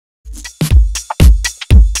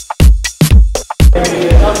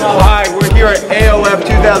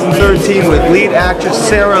2013 with lead actress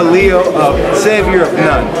Sarah Leo of Savior of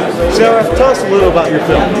None. Sarah, tell us a little about your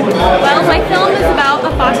film. Well, my film is about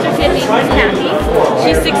a foster kid named Kathy.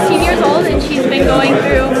 She's 16 years old and she's been going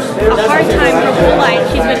through a hard time her whole life.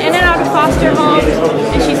 She's been in and out of foster homes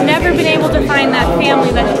and she's never been able to find that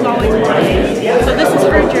family that she's always wanted. So this is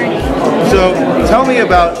her journey. So tell me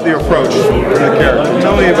about your approach to the character.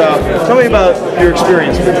 Tell me about your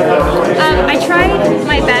experience with it. I tried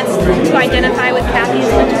my best to identify with Kathy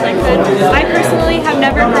as much as I could. I personally have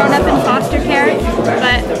never grown up in foster care,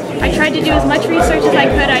 but I tried to do as much research as I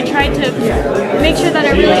could. I tried to make sure that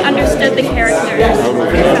I really understood the characters.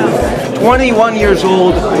 So. 21 years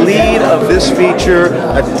old, lead of this feature,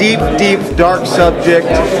 a deep, deep, dark subject,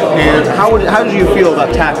 and how did you feel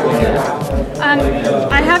about tackling it?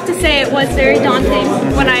 I have to say it was very daunting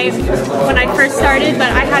when I first started,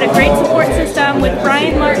 but I had a great support system with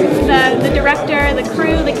Brian Martin, the director, the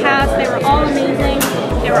crew, the cast. They were all amazing.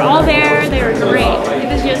 They were all there. They were great.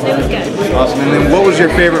 It was good. Awesome. And then what was your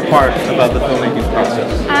favorite part about the filmmaking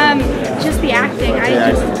process? Just the acting. I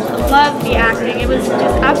just loved the acting. It was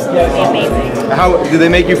just absolutely amazing. How did they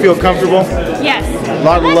make you feel comfortable? Yes. A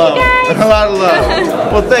lot of love. A lot of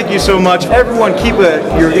love. Well, thank you so much. Everyone, keep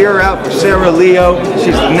your ear out for Sarah Leo.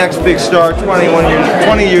 She's the next big star,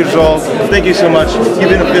 20 years old. Thank you so much. You've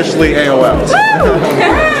been officially AOL.